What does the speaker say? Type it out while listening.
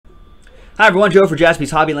Hi everyone, Joe for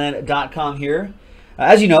JaspysHobbyland.com here.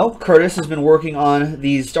 As you know, Curtis has been working on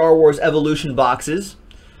these Star Wars Evolution boxes.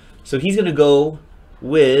 So he's going to go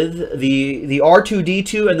with the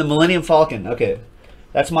R2-D2 and the Millennium Falcon. Okay,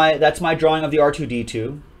 that's my drawing of the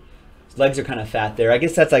R2-D2. His legs are kind of fat there. I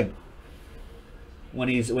guess that's like when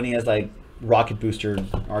he has like rocket booster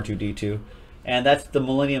R2-D2, and that's the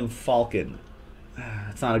Millennium Falcon.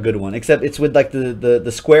 It's not a good one, except it's with like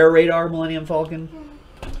the square radar Millennium Falcon.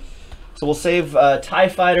 So we'll save TIE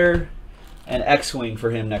Fighter and X-Wing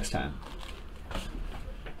for him next time.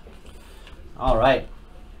 All right.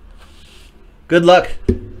 Good luck.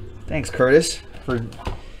 Thanks, Curtis, for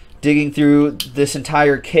digging through this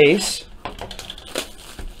entire case.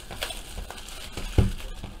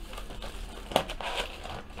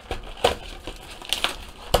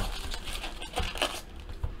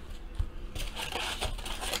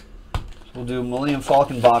 We'll do Millennium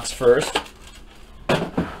Falcon box first.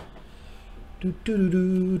 I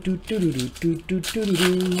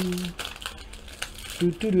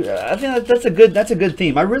think that's a good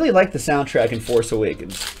theme. I really like the soundtrack in Force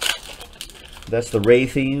Awakens. That's the Rey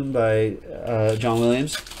theme by John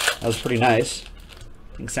Williams. That was pretty nice.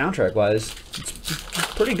 I think soundtrack wise,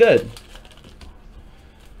 it's pretty good.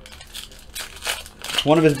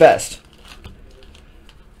 One of his best.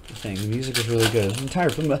 The music is really good. I'm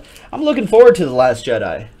tired from I'm looking forward to The Last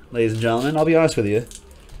Jedi, ladies and gentlemen. I'll be honest with you.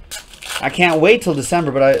 I can't wait till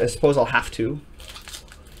December, but I suppose I'll have to.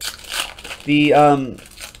 The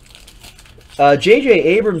J.J.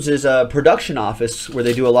 Abrams' production office, where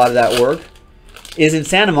they do a lot of that work, is in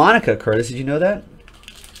Santa Monica. Curtis, did you know that?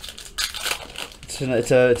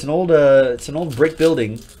 It's an old brick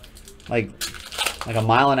building, like a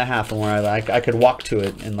mile and a half from where I could walk to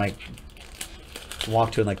it in like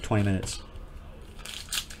 20 minutes.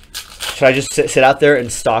 Should I just sit out there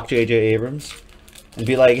and stalk J.J. Abrams and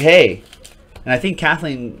be like, hey? And I think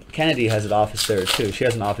Kathleen Kennedy has an office there too. She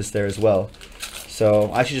has an office there as well.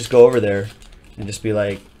 So I should just go over there and just be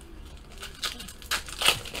like,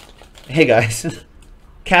 hey guys,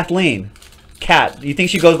 Kathleen, Kat. You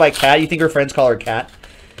think she goes by Kat? You think her friends call her Kat?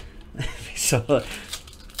 So,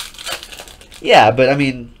 yeah, but I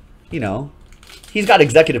mean, you know, he's got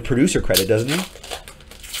executive producer credit, doesn't he?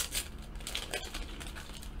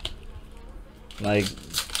 Like,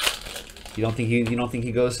 you don't think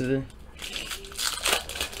he goes to the?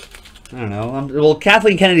 I don't know. Well,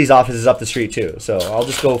 Kathleen Kennedy's office is up the street too, so I'll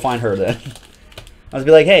just go find her then. I'll just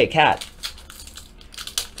be like, hey, Kat,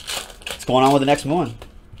 what's going on with the next one?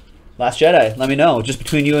 Last Jedi. Let me know, just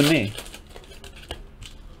between you and me.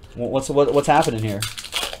 What's happening here?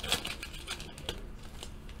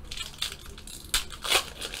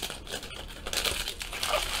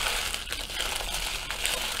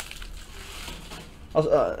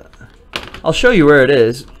 I'll show you where it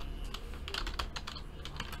is.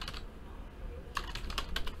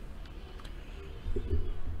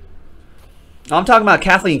 I'm talking about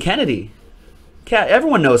Kathleen Kennedy.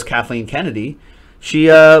 Everyone knows Kathleen Kennedy. She's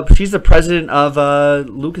the president of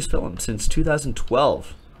Lucasfilm since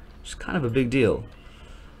 2012. It's kind of a big deal.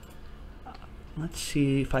 Let's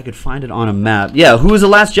see if I could find it on a map. Yeah, who is the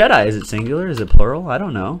Last Jedi? Is it singular? Is it plural? I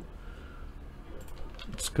don't know.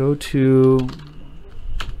 Let's go to...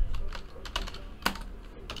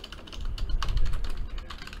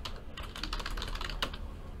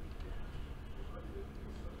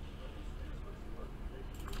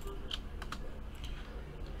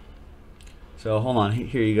 So hold on,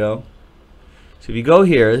 here you go. So if you go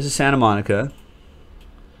here, this is Santa Monica,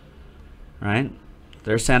 right?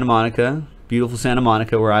 There's Santa Monica, beautiful Santa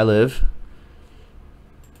Monica where I live.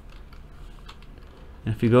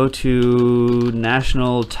 And if you go to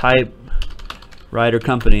National Typewriter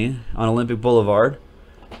Company on Olympic Boulevard,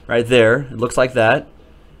 right there, it looks like that.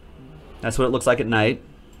 That's what it looks like at night.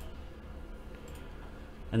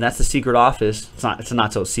 And that's the secret office. It's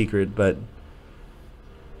not so secret, but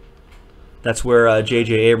that's where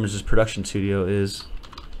J.J. Abrams' production studio is.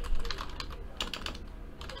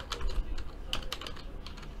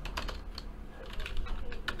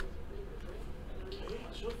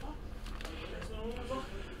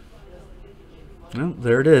 Well,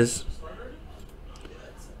 there it is.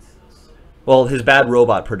 Well, his Bad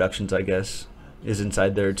Robot Productions, I guess, is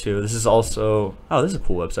inside there too. This is also... Oh, this is a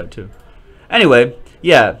cool website too. Anyway,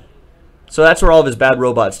 yeah. So that's where all of his Bad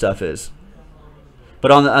Robot stuff is. But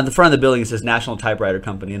on the front of the building, it says National Typewriter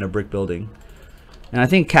Company in a brick building. And I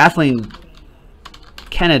think Kathleen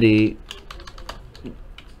Kennedy,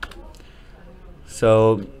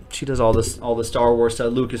 so she does all the Star Wars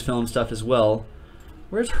stuff, Lucasfilm stuff as well.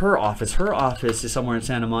 Where's her office? Her office is somewhere in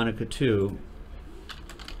Santa Monica too.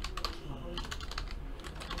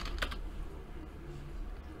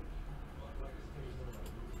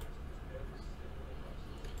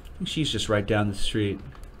 think she's just right down the street.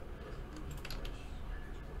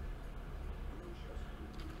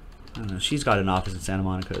 I don't know. She's got an office in Santa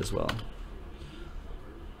Monica as well.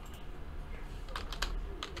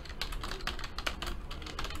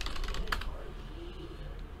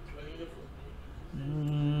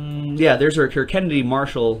 Yeah, there's her Kennedy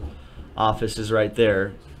Marshall office is right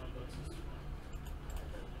there.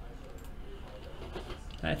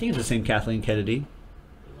 I think it's the same Kathleen Kennedy.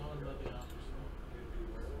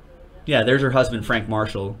 Yeah, there's her husband, Frank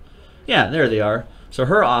Marshall. Yeah, there they are. So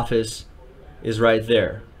her office is right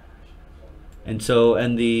there. And so,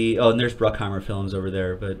 and the, oh, and there's Bruckheimer Films over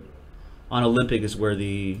there, but on Olympic is where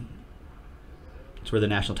the, it's where the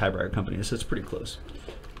National Typewriter Company is, so it's pretty close.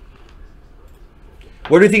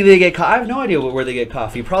 Where do you think they get coffee? I have no idea where they get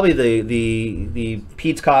coffee. Probably the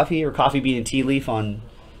Pete's Coffee or Coffee Bean and Tea Leaf on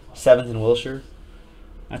 7th and Wilshire.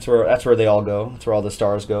 That's where they all go. That's where all the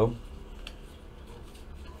stars go.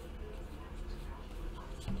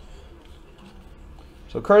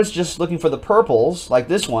 So Kurt's just looking for the purples, like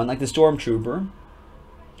this one, like the Stormtrooper.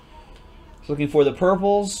 He's looking for the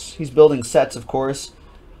purples. He's building sets, of course,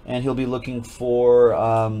 and he'll be looking for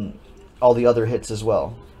all the other hits as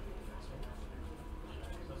well.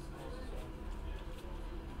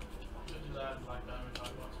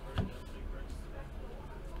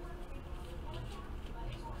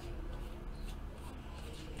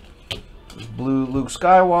 Blue Luke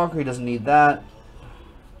Skywalker, he doesn't need that.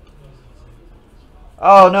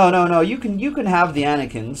 Oh, no. You can have the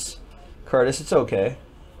Anakins, Curtis. It's okay.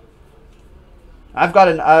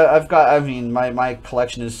 I mean, my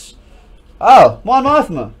collection is. Oh, Mon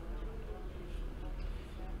Mothma.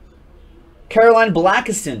 Caroline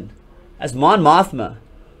Blackiston as Mon Mothma.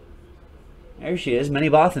 There she is. Many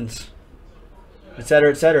Bothans,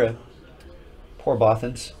 etc., etc. Poor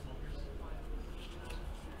Bothans.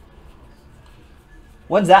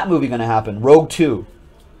 When's that movie going to happen? Rogue 2.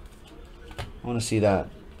 I want to see that.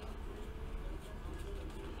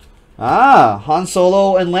 Ah, Han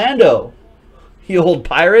Solo and Lando. You old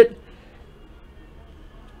pirate.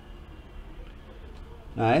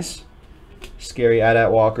 Nice. Scary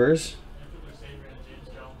AT-AT walkers.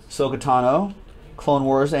 Ahsoka Tano. Clone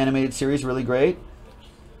Wars animated series, really great.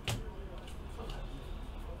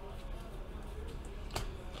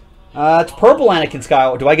 It's purple Anakin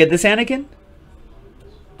Skywalker. Do I get this Anakin?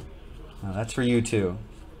 Oh, that's for you too.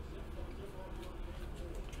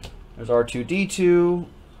 There's R2-D2.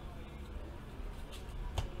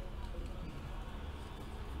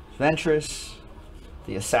 Ventress.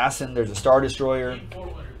 The Assassin. There's a Star Destroyer.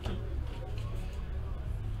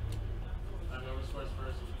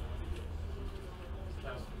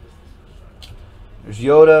 There's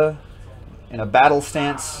Yoda in a battle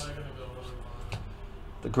stance.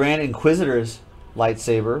 The Grand Inquisitor's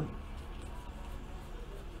lightsaber.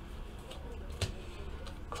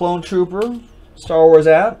 Clone Trooper. Star Wars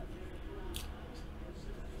app.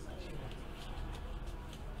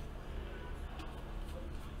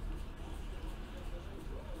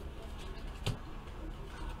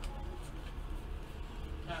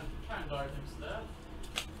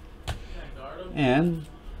 And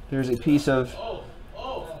there's a piece of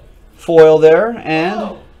foil there,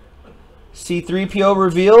 and C-3PO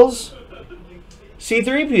reveals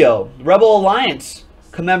C-3PO Rebel Alliance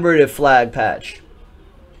commemorative flag patch.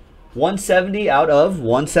 170 out of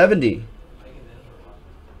 170.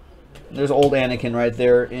 There's old Anakin right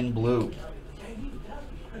there in blue.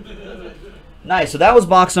 Nice. So that was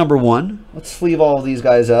box number 1. Let's sleeve all of these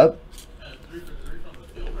guys up.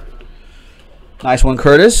 Nice one,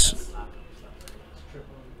 Curtis.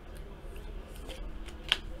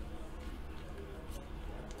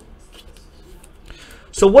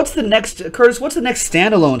 So what's the next, Curtis? What's the next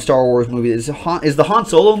standalone Star Wars movie? Is the Han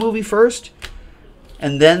Solo movie first,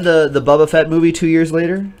 and then the Boba Fett movie 2 years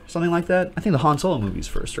later, something like that? I think the Han Solo movie is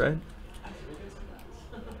first, right?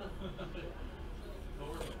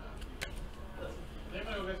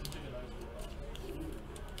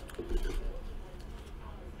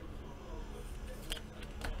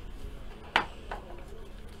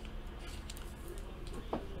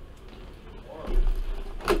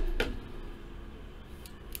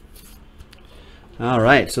 All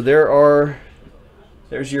right, so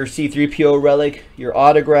there's your C-3PO relic, your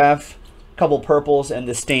autograph, a couple purples, and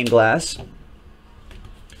the stained glass.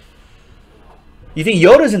 You think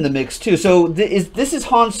Yoda's in the mix too? So this is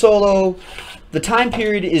Han Solo. The time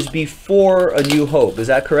period is before A New Hope. Is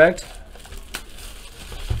that correct?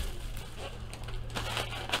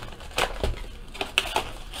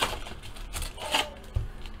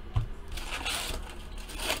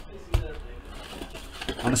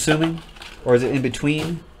 I'm assuming. Or is it in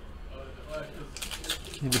between?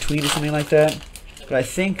 in between or something like that. But I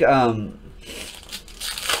think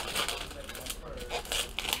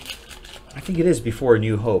it is before A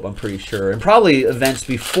New Hope, I'm pretty sure. And probably events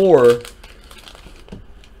before,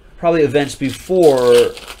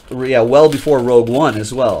 yeah, well before Rogue One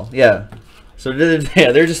as well. Yeah. So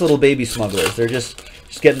yeah, they're just little baby smugglers. They're just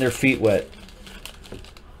getting their feet wet.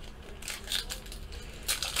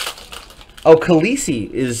 Oh,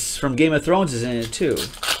 Khaleesi is from Game of Thrones is in it too.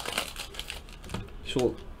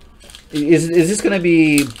 So, is this going to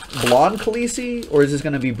be blonde Khaleesi or is this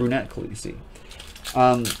going to be brunette Khaleesi?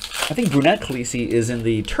 I think brunette Khaleesi is in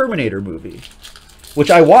the Terminator movie, which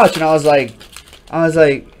I watched and I was like,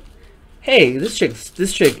 hey, this chick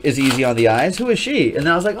is easy on the eyes. Who is she? And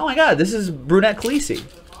then I was like, oh my god, this is brunette Khaleesi.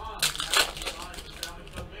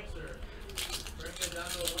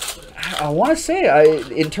 I want to say,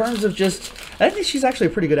 in terms of just, I think she's actually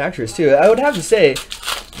a pretty good actress too. I would have to say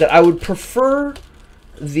that I would prefer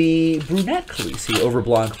the brunette Khaleesi over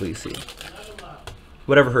blonde Khaleesi.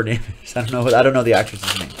 Whatever her name is. I don't know the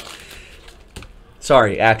actress's name.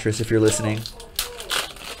 Sorry, actress, if you're listening.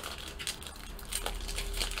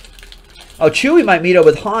 Oh, Chewie might meet up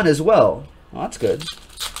with Han as well. Oh, that's good.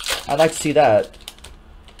 I'd like to see that.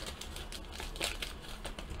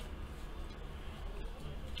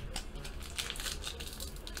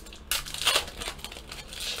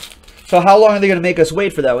 So how long are they going to make us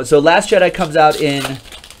wait for that one? So Last Jedi comes out in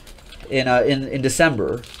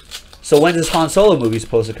December. So when is Han Solo movie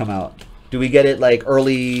supposed to come out? Do we get it like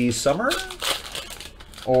early summer?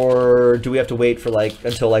 Or do we have to wait for like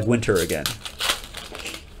until like winter again?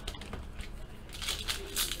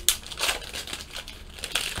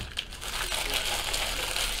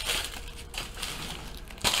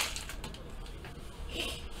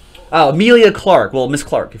 Oh, Amelia Clark. Well, Miss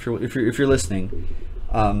Clark, if you're listening,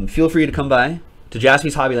 feel free to come by to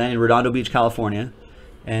Jaspys Hobbyland in Redondo Beach, California,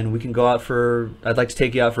 and we can go out for. I'd like to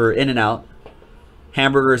take you out for In-N-Out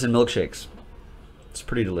hamburgers and milkshakes. It's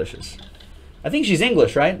pretty delicious. I think she's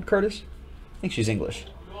English, right, Curtis? I think she's English.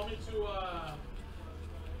 You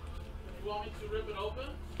want me to rip it open?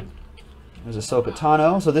 There's Ahsoka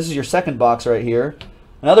Tano. So this is your second box right here.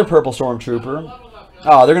 Another purple stormtrooper.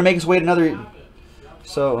 Oh, they're gonna make us wait another.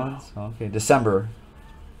 So okay, December.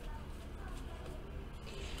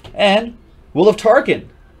 And Will of Tarkin.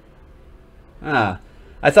 Ah,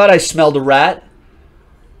 I thought I smelled a rat.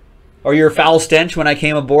 Or your foul stench when I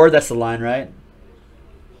came aboard. That's the line, right?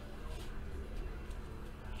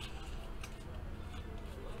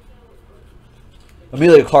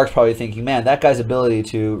 Amelia Clark's probably thinking, man, that guy's ability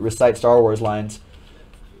to recite Star Wars lines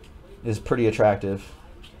is pretty attractive.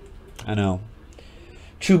 I know.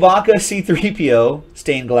 Chewbacca C-3PO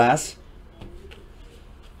stained glass.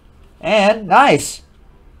 And nice.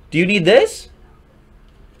 Do you need this?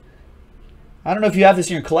 I don't know if you have this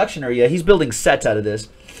in your collection or yet. He's building sets out of this.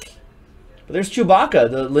 But there's Chewbacca,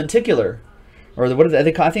 the lenticular. Or the, what do they,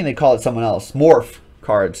 I think they call it someone else. Morph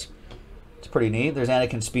cards. It's pretty neat. There's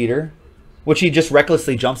Anakin Speeder, which he just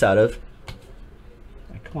recklessly jumps out of.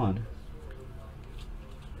 Come on.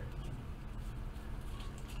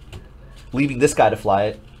 Leaving this guy to fly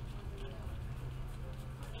it.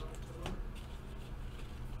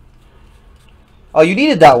 Oh, you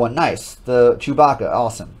needed that one. Nice. The Chewbacca.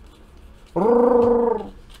 Awesome.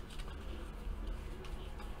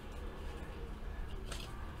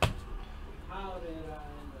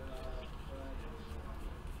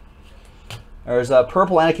 There's a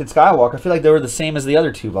purple Anakin Skywalker. I feel like they were the same as the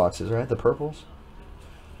other two boxes, right? The purples.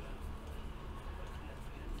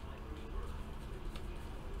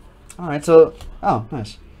 All right, so oh,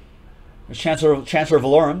 nice. There's Chancellor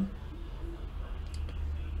Valorum.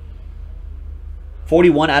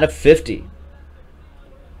 41 out of 50.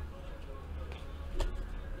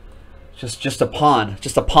 Just a pawn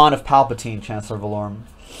of Palpatine, Chancellor Valorum.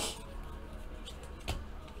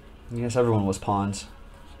 I guess everyone was pawns.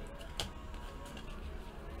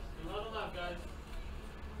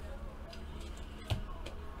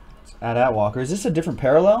 At Walker. Is this a different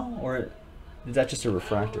parallel, or is that just a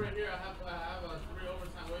refractor? Right here, I have 3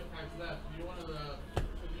 overtime weight packs left. You're one of the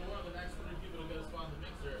next 3 people to get a spot in the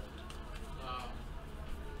mixer.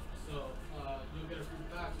 You'll get a free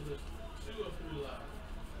pack. So there's 2 of 3 left.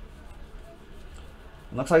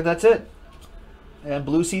 Looks like that's it. And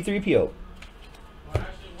blue C-3PO. Well,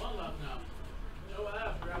 actually, 1 left now. Joe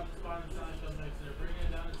F. grabbed the spot in the Sonic mixer, bringing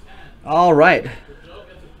it down to 10. All right. So Joe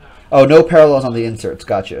gets a pack. Oh, no parallels on the inserts.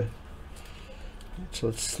 Gotcha. So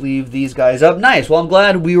let's sleeve these guys up. Nice. Well, I'm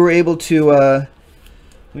glad we were able to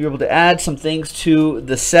add some things to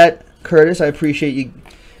the set, Curtis. I appreciate you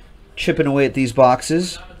chipping away at these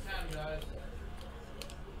boxes.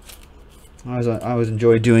 I always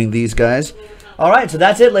enjoy doing these guys. All right, so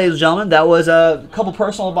that's it, ladies and gentlemen. That was a couple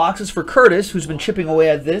personal boxes for Curtis, who's been chipping away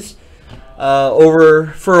at this over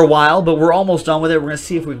for a while, but we're almost done with it. We're going to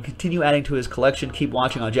see if we can continue adding to his collection. Keep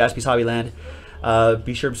watching on Jaspys Hobbyland.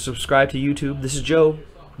 Be sure to subscribe to YouTube. This is Joe.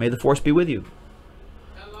 May the force be with you.